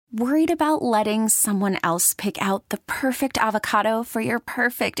Worried about letting someone else pick out the perfect avocado for your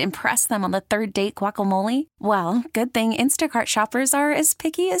perfect impress them on the third date guacamole? Well, good thing Instacart shoppers are as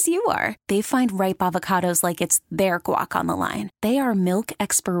picky as you are. They find ripe avocados like it's their guac on the line. They are milk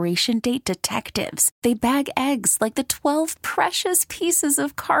expiration date detectives. They bag eggs like the 12 precious pieces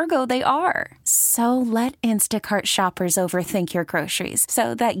of cargo they are. So let Instacart shoppers overthink your groceries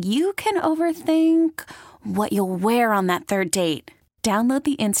so that you can overthink what you'll wear on that third date. Download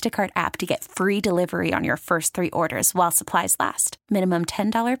the Instacart app to get free delivery on your first 3 orders while supplies last. Minimum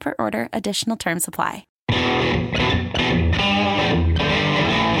 $10 per order. Additional terms apply.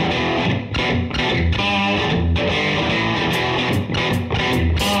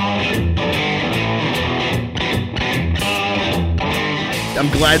 I'm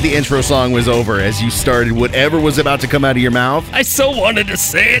glad the intro song was over as you started whatever was about to come out of your mouth. I so wanted to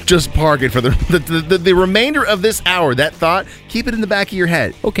say it. Just park it for the remainder of this hour. That thought, keep it in the back of your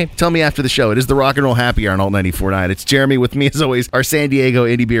head. Okay. Tell me after the show. It is the Rock and Roll Happy Hour on Alt 94.9. It's Jeremy with me, as always, our San Diego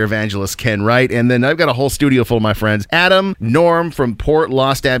indie beer evangelist, Ken Wright. And then I've got a whole studio full of my friends. Adam, Norm from Port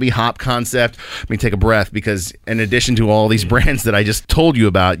Lost Abbey Hop Concept. Let me take a breath because in addition to all these brands that I just told you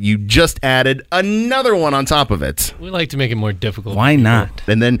about, you just added another one on top of it. We like to make it more difficult. Why not?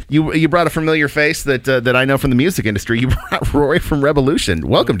 And then you brought a familiar face that I know from the music industry. You brought Rory from Revolution.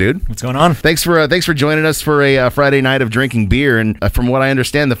 Welcome, dude. What's going on? Thanks for joining us for a Friday night of drinking beer. And from what I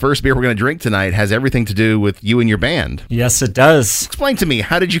understand, the first beer we're going to drink tonight has everything to do with you and your band. Yes, it does. Explain to me,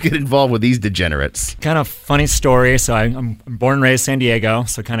 how did you get involved with these degenerates? Kind of funny story. So I'm born and raised San Diego,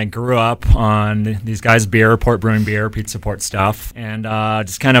 so kind of grew up on these guys' beer, Port Brewing beer, Pizza Port stuff. And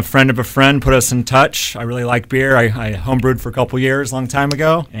just kind of friend of a friend put us in touch. I really like beer. I homebrewed for a couple years, long time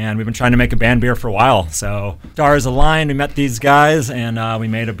ago. And we've been trying to make a band beer for a while. So stars aligned, we met these guys, and we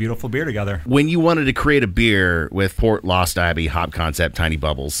made a beautiful beer together. When you wanted to create a beer with Port Lost Abbey Hop Concept, Tiny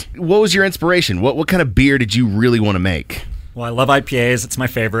Bubbles, what was your inspiration? What kind of beer did you really want to make? Well, I love IPAs. It's my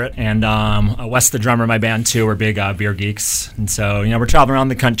favorite. And Wes, the drummer of my band, too, we're big beer geeks. And so, we're traveling around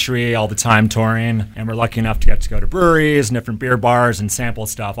the country all the time touring. And we're lucky enough to get to go to breweries and different beer bars and sample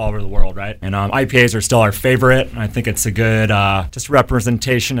stuff all over the world, right? And IPAs are still our favorite. I think it's a good just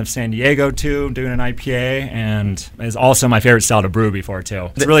representation of San Diego, too, doing an IPA. And is also my favorite style to brew before, too.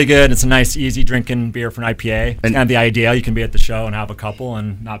 It's really good. It's a nice, easy drinking beer for an IPA. It's kind of the idea. You can be at the show and have a couple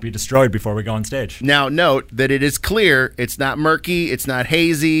and not be destroyed before we go on stage. Now, note that it is clear it's not murky, it's not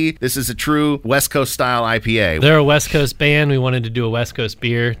hazy. This is a true West Coast style IPA. They're a West Coast band. We wanted to do a West Coast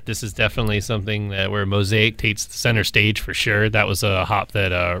beer. This is definitely something where Mosaic takes the center stage for sure. That was a hop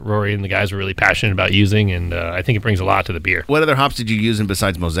that Rory and the guys were really passionate about using, and I think it brings a lot to the beer. What other hops did you use in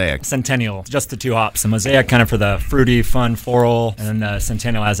besides Mosaic? Centennial, just the 2 hops. The Mosaic kind of for the fruity, fun, floral, and then the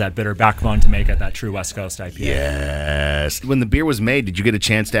Centennial has that bitter backbone to make it that true West Coast IPA. Yes. When the beer was made, did you get a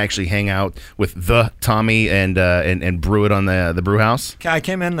chance to actually hang out with the Tommy and brew it on the brew house? I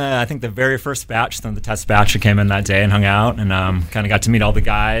came in I think the very first batch, then the test batch. I came in that day and hung out and kind of got to meet all the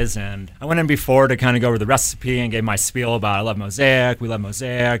guys. And I went in before to kind of go over the recipe and gave my spiel about I love Mosaic, we love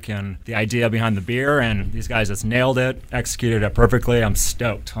Mosaic, and the idea behind the beer. And these guys just nailed it, executed it perfectly. I'm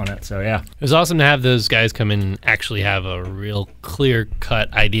stoked on it. So yeah, it was awesome to have those guys come in and actually have a real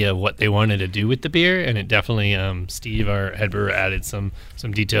clear-cut idea of what they wanted to do with the beer. And it definitely, Steve, our head brewer, added some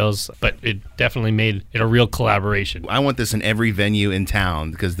details, but it definitely made it a real collaboration. I want this in every venue in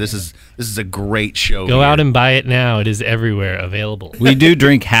town because this is a great show. Go out and buy it now. It is everywhere available. We do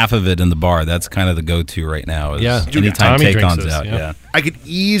drink half of it in the bar. That's kind of the go-to right now. Yeah. Anytime Tommy Take-On's drinks out. this, Yeah. I could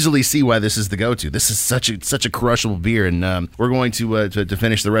easily see why this is the go-to. This is such a crushable beer, and we're going to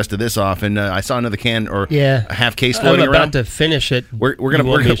finish the rest of this off. And I saw another can or a half case floating around. I'm about to finish it. We're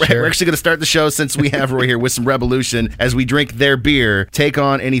actually going to start the show since we have Roy here with some Revolution as we drink their beer. Take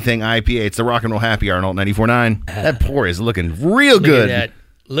on anything IPA. It's the Rock and Roll Happy Hour on Alt 94.9. That pour is looking real good.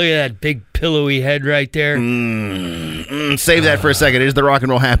 Look at that big pillowy head right there. Save that for a second. It is the Rock and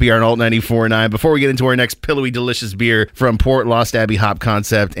Roll Happy Hour on Alt 94.9. Before we get into our next pillowy, delicious beer from Port Lost Abbey Hop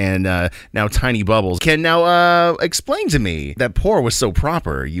Concept and now Tiny Bubbles, Ken, now explain to me that pour was so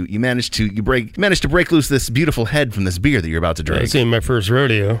proper. You managed to break loose this beautiful head from this beer that you're about to drink. It's in my first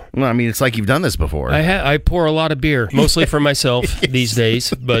rodeo. Well, I mean, it's like you've done this before. I pour a lot of beer, mostly for myself these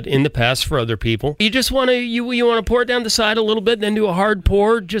days, but in the past for other people. You just want to pour it down the side a little bit, and then do a hard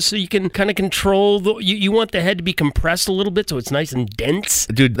pour, just so you can kind to control you want the head to be compressed a little bit so it's nice and dense.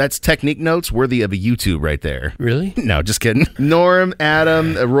 Dude, that's technique notes worthy of a YouTube right there. Really? No, just kidding. Norm,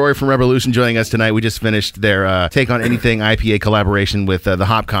 Adam, Roy from Revolution joining us tonight. We just finished their Take on Anything IPA collaboration with the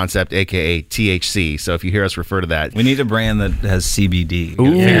Hop Concept, aka THC. So if you hear us refer to that, We need a brand that has CBD.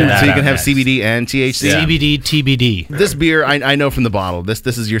 Ooh, Figure so you that can out have next. CBD and THC. Yeah. CBD, TBD. This beer, I know from the bottle. This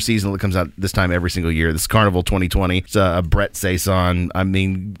is your seasonal that comes out this time every single year. This is Carnival 2020. It's a Brett Saison. I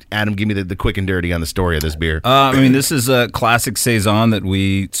mean, Adam, give me the quick and dirty on the story of this beer. This is a classic Saison that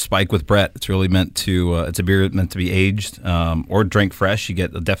we spike with Brett. It's really meant to, it's a beer meant to be aged or drink fresh. You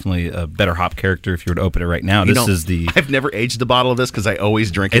get definitely a better hop character if you were to open it right now. I've never aged the bottle of this because I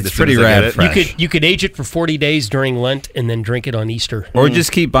always drink it. It's as soon pretty as I rad get it. fresh. You could age it for 40 days during Lent and then drink it on Easter. Or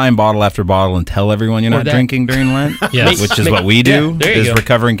just keep buying bottle after bottle and tell everyone you're Or not that. drinking during Lent, Yes. which is what we do Yeah, there you as go.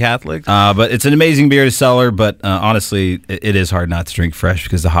 recovering Catholics. But it's an amazing beer to cellar, but honestly, it is hard not to drink fresh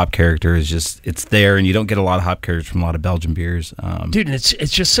because the hop character is just, it's there, and you don't get a lot of hop characters from a lot of Belgian beers. Dude, and it's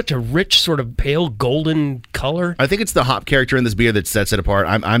just such a rich sort of pale golden color. I think it's the hop character in this beer that sets it apart.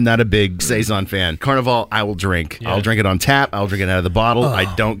 I'm not a big Saison fan. Carnival, I will drink. Yeah. I'll drink it on tap. I'll drink it out of the bottle.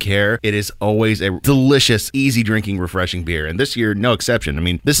 I don't care. It is always a delicious, easy drinking, refreshing beer. And this year, no exception. I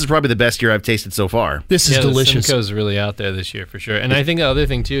mean, this is probably the best year I've tasted so far. This is Yeah, delicious. The Simcoe's really out there this year for sure. And I think the other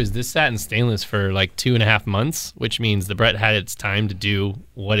thing too is this sat in stainless for like 2.5 months, which means the Brett had its time to do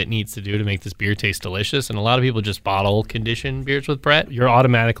what it needs to do to make this beer taste delicious. And a lot of people just bottle condition beers with Brett. You're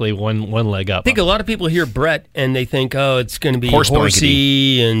automatically one leg up. I think a lot of people hear Brett and they think, oh, it's going to be Horse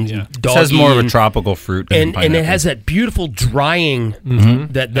horsey and Yeah. It doggy. has more of a and- tropical fruit than and it pineapple. has that beautiful drying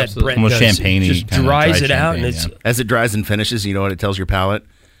that Absolutely. Brett Almost does. champagne-y It just kinda dries dry it out, and champagne, it's. As it dries and finishes, you know what it tells your palate?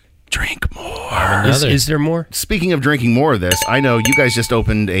 Drink more. Is there more? Speaking of drinking more of this, I know you guys just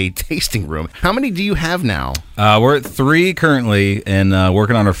opened a tasting room. How many do you have now? We're at 3 currently and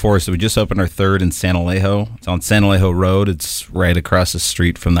working on our 4th. So we just opened our 3rd in San Alejo. It's on San Alejo Road. It's right across the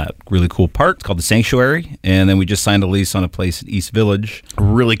street from that really cool park. It's called the Sanctuary. And then we just signed a lease on a place in East Village. A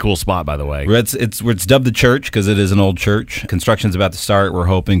really cool spot, by the way. It's dubbed the church because it is an old church. Construction's about to start. We're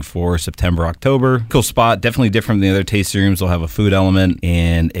hoping for September, October. Cool spot. Definitely different than the other tasting rooms. They'll have a food element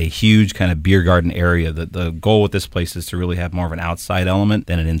and a huge kind of beer garden area. The goal with this place is to really have more of an outside element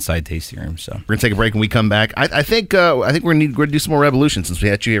than an inside tasting room. So We're gonna take a break. When we come back, I think we're gonna do some more Revolution since we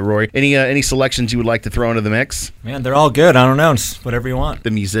had you here, Roy. Any selections you would like to throw into the mix? Man, they're all good. I don't know. Just whatever you want. The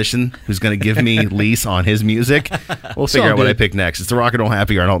musician who's gonna give me lease on his music. We'll figure out what I pick next. It's the Rock and Roll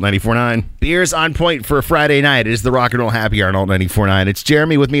Happy Hour on Alt 94.9. Beers on point for a Friday night. It is the Rock and Roll Happy Hour on Alt 94.9. It's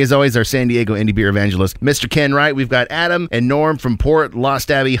Jeremy with me as always, our San Diego indie beer evangelist, Mr. Ken Wright. We've got Adam and Norm from Port,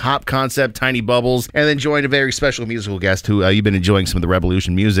 Lost Abbey, Hop Concept, Tiny Bubbles, and then joined a very special musical guest who you've been enjoying some of the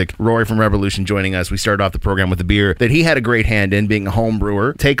Revolution music. Roy from Revolution joining us. We started off the program with a beer that he had a great hand in, being a home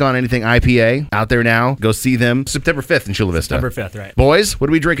brewer. Take on Anything IPA out there now. Go see them September 5th in Chula Vista. Number 5th, right? Boys, what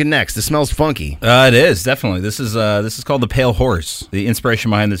are we drinking next? This smells funky. it is definitely. This is called the Pale Horse. The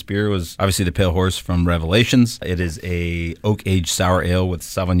inspiration behind this beer was obviously the Pale Horse from Revelations. It is a oak aged sour ale with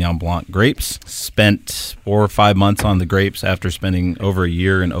Sauvignon Blanc grapes. Spent 4 or 5 months on the grapes after spending over a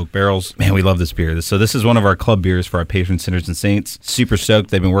year in oak barrels. Man, we love this beer. So this is one of our club beers for our patrons, sinners, and saints. Super stoked.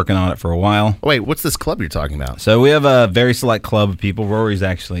 They've been working on it for a while. Oh, wait, what's this club you're talking about? So we have a very select club of people. Rory's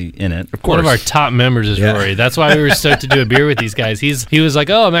actually in it. Of course. One of our top members is Yeah. Rory. That's why we were stoked to do a beer with these guys. He was like,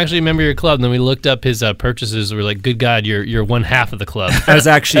 "Oh, I'm actually a member of your club." And then we looked up his purchases. We're like, "Good God, you're one half of the club." I was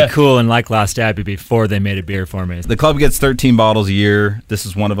actually cool and like Lost Abbey before they made a beer for me. The club gets 13 bottles a year. This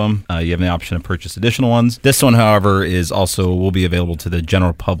is one of them. You have the option to purchase additional ones. This one, however, will be available to the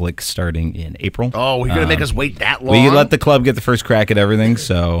general public starting in April. Oh, you're going to make us wait that long? We let the club get the first crack at everything,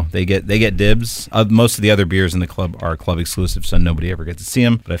 so they get dibs. Most of the other beers in the club are club exclusive, so nobody ever gets to see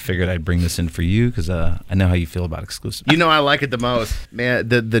them. But I figured I'd bring this in for you because I know how you feel about exclusive. You know I like it the most. Man,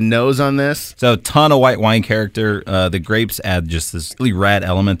 the nose on this. So a ton of white wine character. The grapes add just this really rad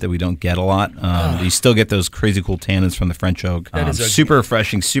element that we don't get a lot. You still get those crazy cool tannins from the French oak. That is a super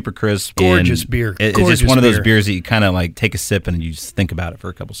refreshing, super crisp. gorgeous and beer. It's Gorgeous just one of those beer. beers that you kind of like take a sip and you just think about it for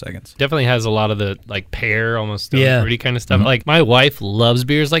a couple seconds. Definitely has a lot of the like pear, almost Yeah. fruity kind of stuff. Like my wife loves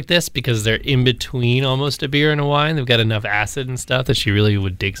beers like this because they're in between almost a beer and a wine. They've got enough acid and stuff that she really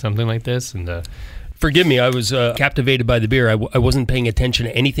would dig something like this. And Forgive me, I was captivated by the beer. I wasn't paying attention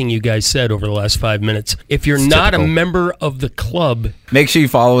to anything you guys said over the last 5 minutes. If you're not typical. a member of the club, Make sure you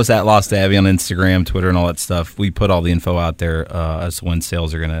follow us at Lost Abbey on Instagram, Twitter, and all that stuff. We put all the info out there as to when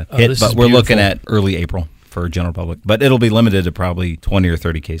sales are going to hit, this but is we're looking beautiful. at early April for general public. But it'll be limited to probably 20 or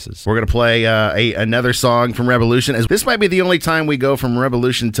 30 cases. We're going to play another song from Revolution. As this might be the only time we go from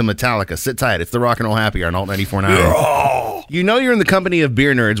Revolution to Metallica. Sit tight. It's the Rock and Roll Happy Hour on Alt 94.9. You know you're in the company of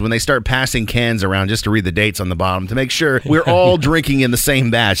beer nerds when they start passing cans around just to read the dates on the bottom to make sure we're all drinking in the same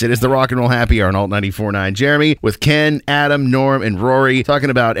batch. It is the Rock and Roll Happy Hour on Alt 94.9. Jeremy with Ken, Adam, Norm, and Rory talking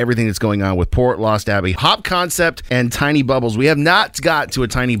about everything that's going on with Port Lost Abbey, Hop Concept, and Tiny Bubbles. We have not got to a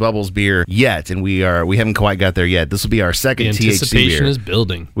Tiny Bubbles beer yet, and we haven't quite got there yet. This will be our second THC beer. Anticipation is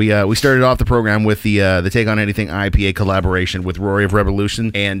building. We started off the program with the Take on Anything IPA collaboration with Rory of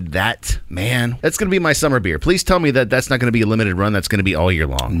Revolution, and that's going to be my summer beer. Please tell me that that's not going to be a limited run. That's going to be all year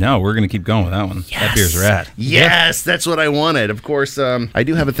long. No, we're going to keep going with that one. Yes. That beer's rad. Yes, that's what I wanted. Of course, I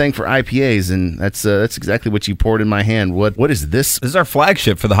do have a thing for IPAs, and that's exactly what you poured in my hand. What is this? This is our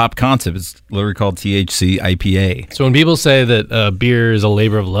flagship for the Hop Concept. It's literally called THC IPA. So when people say that beer is a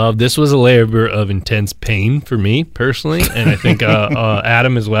labor of love, this was a labor of intense pain for me personally, and I think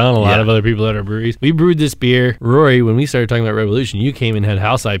Adam as well, and a lot of other people at our breweries. We brewed this beer. Rory, when we started talking about Revolution, you came and had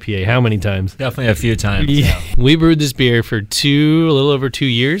house IPA how many times? Definitely a few times. Yeah. We brewed this beer for a little over 2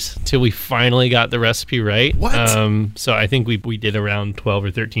 years till we finally got the recipe right. What? So I think we did around 12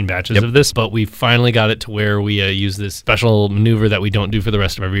 or 13 batches of this, but we finally got it to where we use this special maneuver that we don't do for the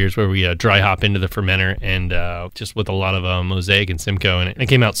rest of our beers, where we dry hop into the fermenter and just with a lot of Mosaic and Simcoe, and it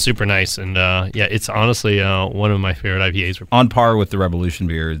came out super nice. And it's honestly one of my favorite IPAs. On par with the Revolution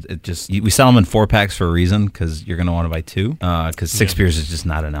beer. We sell them in 4-packs for a reason, because you're going to want to buy 2, because 6 beers is just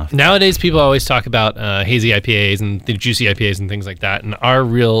not enough. Nowadays, people always talk about hazy IPAs and the juicy IPAs and things like that. And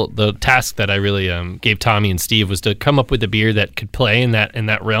the task that I really gave Tommy and Steve was to come up with a beer that could play in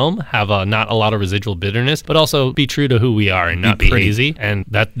that realm, have not a lot of residual bitterness, but also be true to who we are and not be hazy. And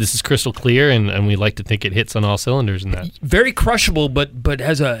this is crystal clear, and we like to think it hits on all cylinders in that. Very crushable, but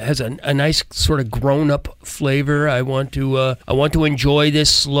has a nice sort of grown-up flavor. I want to enjoy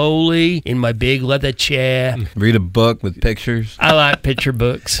this slowly in my big leather chair. Read a book with pictures. I like picture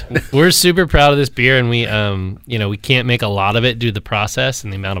books. We're super proud of this beer, and we can't make a lot of it due to the process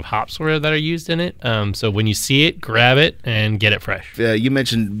and the amount of hops that are used in it. So when you see it, grab it and get it fresh. You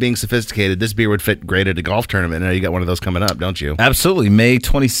mentioned being sophisticated. This beer would fit great at a golf tournament. Now you got one of those coming up, don't you? Absolutely. May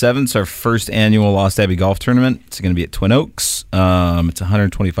 27th is our first annual Lost Abbey Golf Tournament. It's going to be at Twin Oaks. It's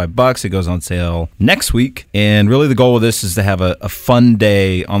 $125. It goes on sale next week. And really the goal of this is to have a fun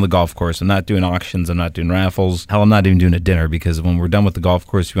day on the golf course. I'm not doing auctions. I'm not doing raffles. Hell, I'm not even doing a dinner, because when we're done with the golf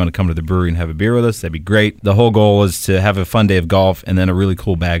course, if you want to come to the brewery and have a beer with us, that'd be great. The whole goal is to have a fun day of golf and then a really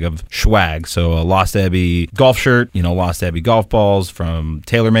cool bag of swag. So a Lost Abbey golf shirt, Lost Abbey golf balls from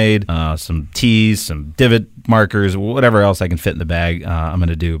TaylorMade, some tees, some divot markers, whatever else I can fit in the bag, I'm going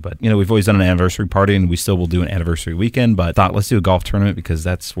to do. But, we've always done an anniversary party, and we still will do an anniversary weekend, but thought let's do a golf tournament because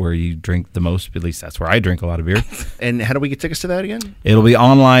that's where you drink the most. At least that's where I drink a lot of beer. And how do we get tickets to that again? It'll be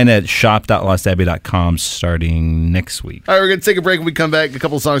online at shop.lostabbey.com starting next week. All right, we're going to take a break. When we come back, a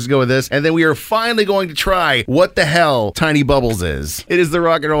couple of songs to go with this, and then we are finally going to try what the hell Tiny Bubbles is. It is the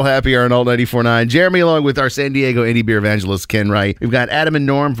Rock and Roll Happy Hour on Alt 94.9. Jeremy along with our San Diego indie beer evangelist, Ken Wright. We've got Adam and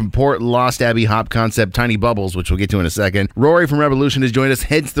Norm from Port Lost Abbey Hop Concept Tiny Bubbles, which we'll get to in a second. Rory from Revolution has joined us,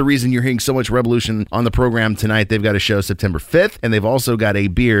 hence the reason you're hearing so much Revolution on the program tonight. They've got a show September 5th, and they've also got a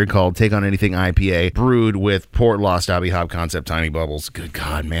beer called Take on Anything IPA, brewed with Port Lost Abbey Hop Concept Tiny Bubbles. Good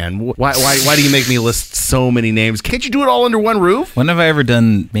God, man. Why do you make me list so many names? Can't you do it all under one roof? When have I ever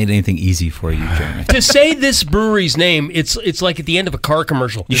made anything easy for you, Jeremy? To say this brewery's name, it's like at the end of a car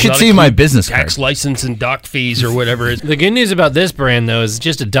commercial. You should see my business card. Tax license and dock fees or whatever it is. The good news about this brand, though, is it's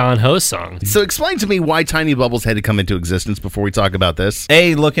just a Don Ho song. So explain to me why Tiny Bubbles had to come into existence before we talk about this.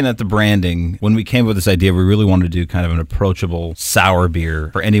 Looking at the branding, when we came up with this idea, we really wanted to do kind of an approachable sour beer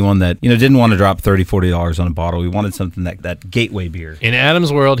for anyone that, didn't want to drop $30, $40 on a bottle. We wanted something that gateway beer. In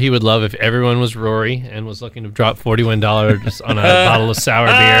Adam's world, he would love if everyone was Rory and was looking to drop $41 on a bottle of sour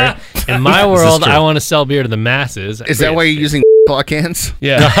beer. In my world, I want to sell beer to the masses. Is that why you're using claw cans?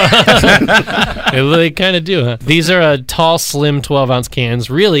 Yeah. They kind of do, huh? These are tall, slim 12-ounce cans,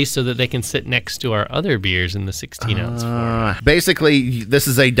 really, so that they can sit next to our other beers in the 16-ounce form. Basically, this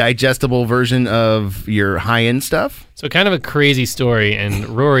is a digestible version of your high-end stuff? So kind of a crazy story, and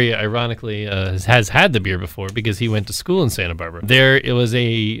Rory, ironically, has had the beer before because he went to school in Santa Barbara. It was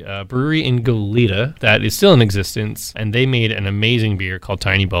a brewery in Goleta that is still in existence, and they made an amazing beer called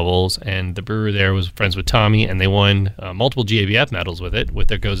Tiny Bubbles, and the brewer there was friends with Tommy, and they won multiple GABF medals with it, with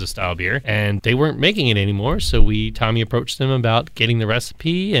their Goza style beer, and they weren't making it anymore, so Tommy approached them about getting the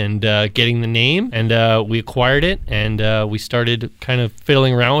recipe and getting the name, and we acquired it, and we started kind of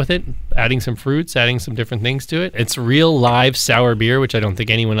fiddling around with it, adding some fruits, adding some different things to it. It's real live sour beer, which I don't think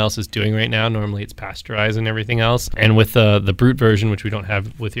anyone else is doing right now. Normally it's pasteurized and everything else. And with the brute version, which we don't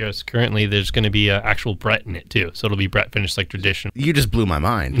have with us currently, there's going to be actual Brett in it too. So it'll be Brett finished like tradition. You just blew my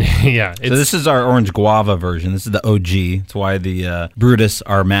mind. Yeah. So this is our orange guava version. This is the OG. It's why the Brutus,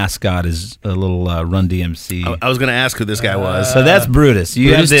 our mascot, is a little Run DMC. I was going to ask who this guy was. So that's Brutus. You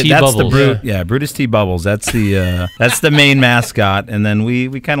Brutus have T. that's Bubbles. the yeah, Brutus T. Bubbles. That's the main mascot, and then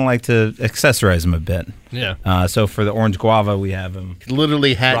we kind of like to accessorize him a bit. Yeah. So for the orange guava, we have him.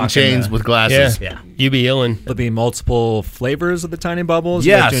 Literally hat and Rocking chains the- with glasses. Yeah. You be illin'. There'll be multiple flavors of the tiny bubbles.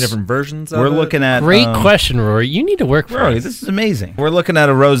 Yes. You guys doing different versions. We're of it? looking at Great question, Rory. You need to work for Rory, us. this is amazing. We're looking at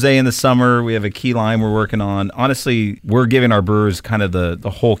a rosé in the summer. We have a key lime we're working on. Honestly, we're giving our brewers kind of the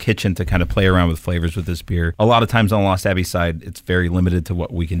whole kitchen to kind of play around with flavors with this beer. A lot of times on Lost Abbey side, it's very limited to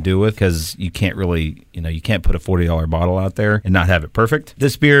what we can do with because you can't really, you can't put a $40 bottle out there and not have it perfect.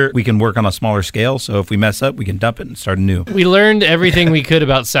 This beer, we can work on a smaller scale. So if we mess up, we can dump it and start anew. We learned everything we could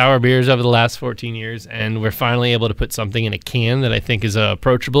about sour beers over the last 14 years, and we're finally able to put something in a can that I think is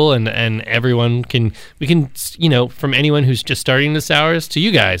approachable, and everyone we can, from anyone who's just starting the sours to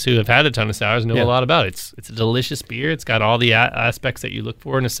you guys who have had a ton of sours know a lot about it. It's a delicious beer. It's got all the aspects that you look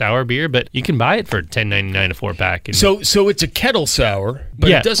for in a sour beer, but you can buy it for $10.99 a 4-pack. And So it's a kettle sour, but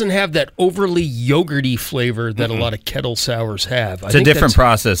Yeah. it doesn't have that overly yogurty flavor that a lot of kettle sours have. It's a different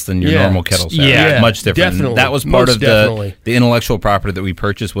process than your Yeah. normal kettle sour. Yeah, much different. definitely. That was part Most of definitely. the intellectual property that we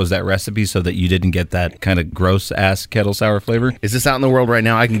purchased was that recipe so that you didn't get that kind of gross ass kettle sour flavor. Is this out in the world right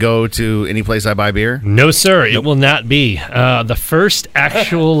now? I can go to any place I buy beer? no, sir, it will not be. The first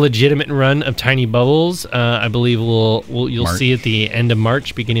actual legitimate run of Tiny Bubbles, I believe you'll March. see at the end of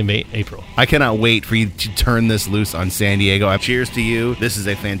March, beginning of April. I cannot wait for you to turn this loose on San Diego. Cheers to you. This is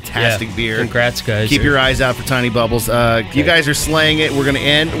a fantastic beer. Congrats, guys. Keep your eyes out for Tiny Bubbles. You guys are slaying it. We're going to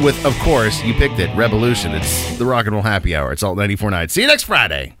end with, of course, you picked it, Revolution. It's the Rock and Roll Happy Hour. It's Alt 94.9. See you next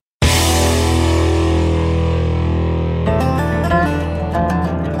Friday.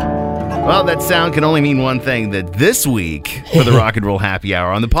 Well, that sound can only mean one thing, that this week for the Rock and Roll Happy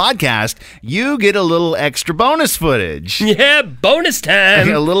Hour on the podcast, you get a little extra bonus footage. Yeah, bonus A time.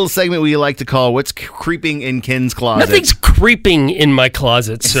 little segment we like to call What's Creeping in Ken's Closet. Nothing's creeping in my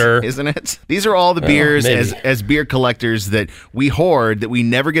closet, sir. Isn't it? These are all the beers maybe. as beer collectors that we hoard that we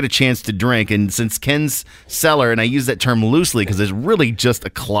never get a chance to drink. And since Ken's cellar, and I use that term loosely because there's really just a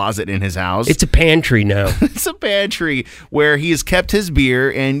closet in his house. It's a pantry now. It's a pantry where he has kept his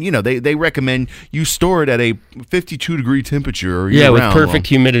beer, and they recommend you store it at a 52-degree temperature. Yeah, with year-round. perfect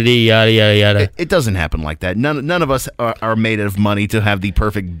humidity, yada, yada, yada. It doesn't happen like that. None of us are made of money to have the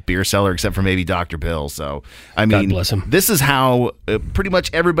perfect beer cellar, except for maybe Dr. Bill. So, I mean, bless him. this is how pretty much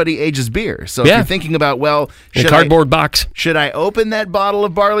everybody ages beer. So if Yeah. you're thinking about, well, In a cardboard box. should I open that bottle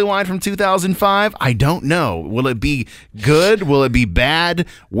of barley wine from 2005? I don't know. Will it be good? Will it be bad?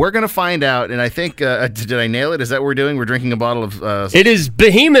 We're going to find out. And I think, did I nail it? Is that what we're doing? We're drinking a bottle of... It is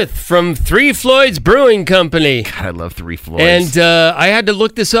Behemoth from Three Floyds Brewing Company. God, I love Three Floyds. And I had to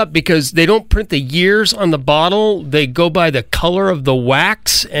look this up because they don't print the years on the bottle. They go by the color of the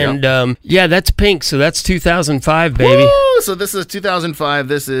wax. And that's pink. So that's 2005, baby. Woo! So this is 2005.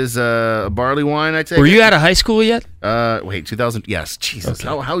 This is barley wine, I take Were it? you out of high school yet? Wait, 2000? Yes. Jesus.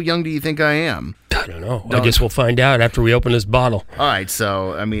 How young do you think I am? I don't know. I guess we'll find out after we open this bottle. All right.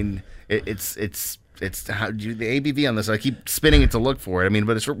 So, I mean, it's how the ABV on this. I keep spinning it to look for it. I mean,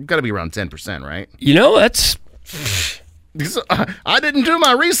 but it's got to be around 10%, right? You know, that's... I didn't do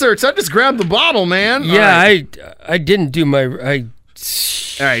my research. I just grabbed the bottle, man. Yeah, All right. I didn't do my...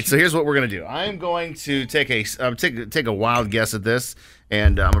 All right, so here's what we're gonna do. I'm going to take a wild guess at this,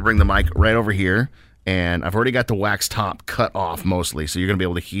 and I'm gonna bring the mic right over here. And I've already got the wax top cut off mostly, so you're gonna be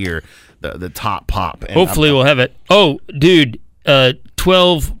able to hear the top pop. And Hopefully we'll have it. Oh, dude,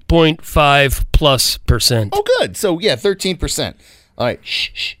 12.5 plus percent. Oh, good. So yeah, 13%. All right.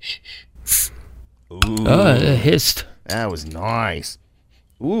 It hissed. That was nice.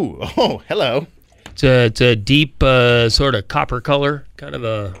 Ooh. Oh, hello. It's a deep sort of copper color, kind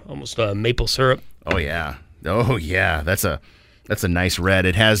of almost a maple syrup. Oh yeah. Oh yeah. That's a nice red.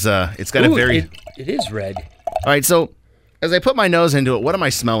 It has it's got Ooh, a very. it is red. All right. So as I put my nose into it, what am I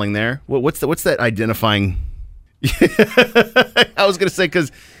smelling there? What's that identifying? I was gonna say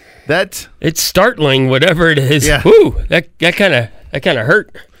because that It's startling, whatever it is. Yeah. Woo, that kind of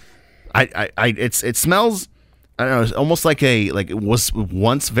hurt. it smells. I don't know. It's almost like it was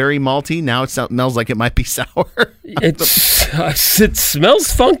once very malty. Now it smells like it might be sour. It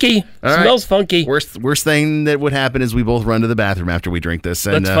smells funky. All right. Smells funky. Worst thing that would happen is we both run to the bathroom after we drink this.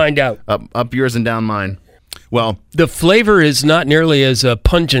 And, Let's find out. Up yours and down mine. Well, The flavor is not nearly as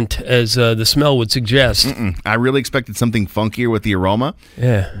pungent as the smell would suggest. I really expected something funkier with the aroma.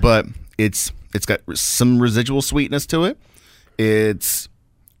 Yeah. But it's got some residual sweetness to it. It's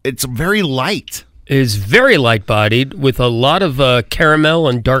very light. It is very light-bodied with a lot of caramel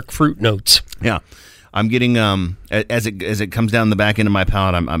and dark fruit notes. Yeah. I'm getting as it comes down the back end of my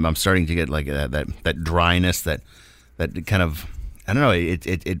palate, I'm starting to get like that dryness, that kind of, I don't know,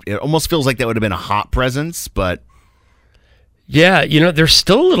 it almost feels like that would have been a hot presence, but Yeah, there's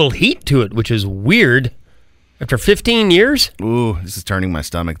still a little heat to it, which is weird. After 15 years? ooh, this is turning my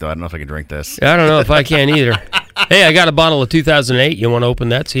stomach though. I don't know if I can drink this. I don't know if I can either. Hey, I got a bottle of 2008. You want to open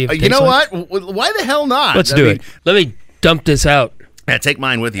that? See if it You tastes know like- what? Why the hell not? Let's I do mean, it. Let me dump this out. Yeah, take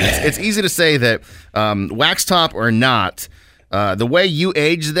mine with you. It's easy to say that wax top or not, the way you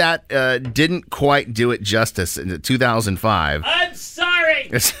aged that didn't quite do it justice in 2005. I'm sorry.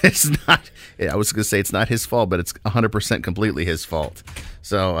 It's not. I was going to say it's not his fault, but it's 100% completely his fault.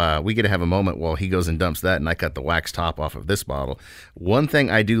 So we get to have a moment while he goes and dumps that, and I cut the wax top off of this bottle. One thing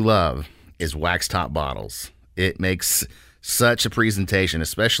I do love is wax top bottles. It makes such a presentation,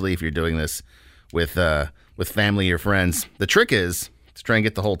 especially if you're doing this with family or friends. The trick is to try and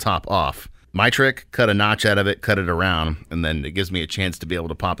get the whole top off. My trick, cut a notch out of it, cut it around, and then it gives me a chance to be able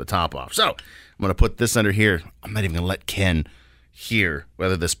to pop the top off. So I'm going to put this under here. I'm not even going to let Ken hear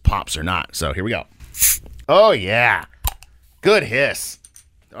whether this pops or not. So here we go. Oh, yeah. Good hiss.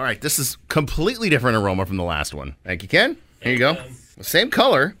 All right, this is completely different aroma from the last one. Thank you, Ken. Here you go. Same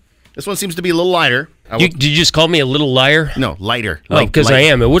color. This one seems to be a little lighter. Did you just call me a little liar? No, lighter. Oh, because I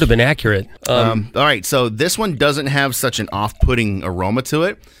am. It would have been accurate. All right, so this one doesn't have such an off-putting aroma to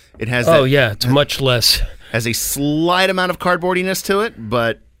it. It has it's much less. has a slight amount of cardboardiness to it,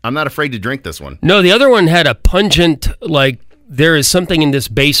 but I'm not afraid to drink this one. No, the other one had a pungent, like, there is something in this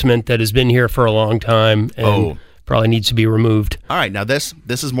basement that has been here for a long time and probably needs to be removed. All right, now this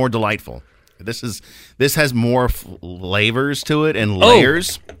is more delightful. This has more flavors to it and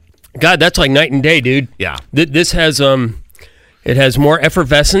layers. God, that's like night and day, dude. Yeah. This has it has more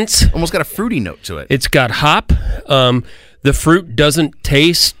effervescence. Almost got a fruity note to it. It's got hop. The fruit doesn't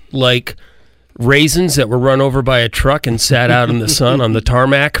taste like raisins that were run over by a truck and sat out in the sun on the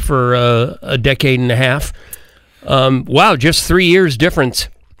tarmac for a decade and a half. Wow, just 3 years difference.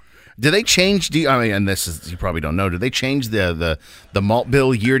 Do they change? And this is, you probably don't know. Do they change the malt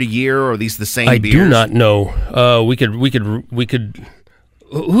bill year to year, or are these the same beers? I do not know. We could.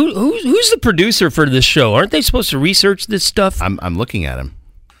 Who's the producer for this show? Aren't they supposed to research this stuff? I'm looking at him.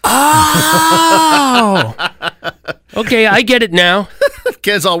 Oh, okay, I get it now.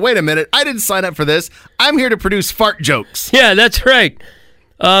 Ken's all, wait a minute. I didn't sign up for this. I'm here to produce fart jokes. Yeah, that's right.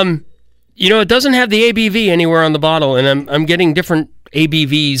 It doesn't have the ABV anywhere on the bottle, and I'm getting different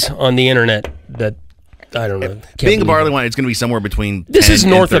ABVs on the internet that I don't know. Being a barley wine, it's going to be somewhere between. This 10 is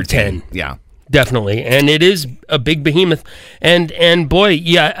and north of 13. 10. Yeah. Definitely, and it is a big behemoth, and boy,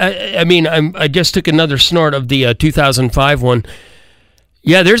 yeah, I just took another snort of the 2005 one.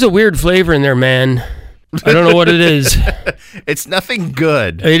 Yeah, there's a weird flavor in there, man. I don't know what it is. It's nothing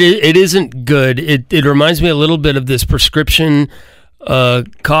good. It isn't good. It reminds me a little bit of this prescription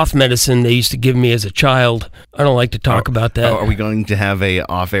cough medicine they used to give me as a child. I don't like to talk about that. Are we going to have a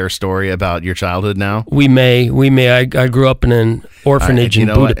off-air story about your childhood now? We may. I grew up in an orphanage in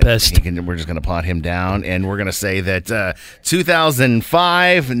Budapest. We're just going to plot him down, and we're going to say that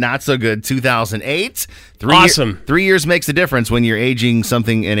 2005, not so good. 2008, awesome. 3 years makes a difference when you're aging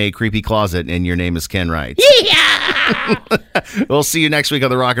something in a creepy closet, and your name is Ken Wright. Yeah! We'll see you next week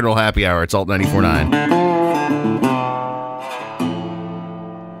on the Rock and Roll Happy Hour. It's Alt 94.9.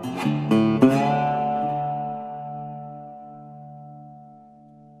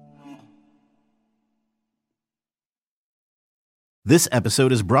 This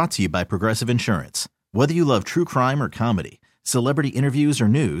episode is brought to you by Progressive Insurance. Whether you love true crime or comedy, celebrity interviews or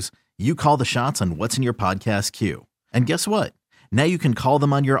news, you call the shots on what's in your podcast queue. And guess what? Now you can call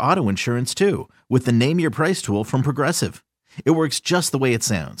them on your auto insurance too with the Name Your Price tool from Progressive. It works just the way it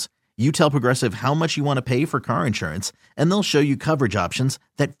sounds. You tell Progressive how much you want to pay for car insurance, and they'll show you coverage options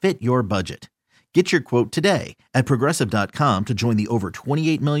that fit your budget. Get your quote today at Progressive.com to join the over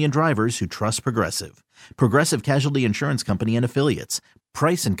 28 million drivers who trust Progressive. Progressive Casualty Insurance Company and Affiliates.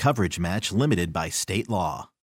 Price and coverage match limited by state law.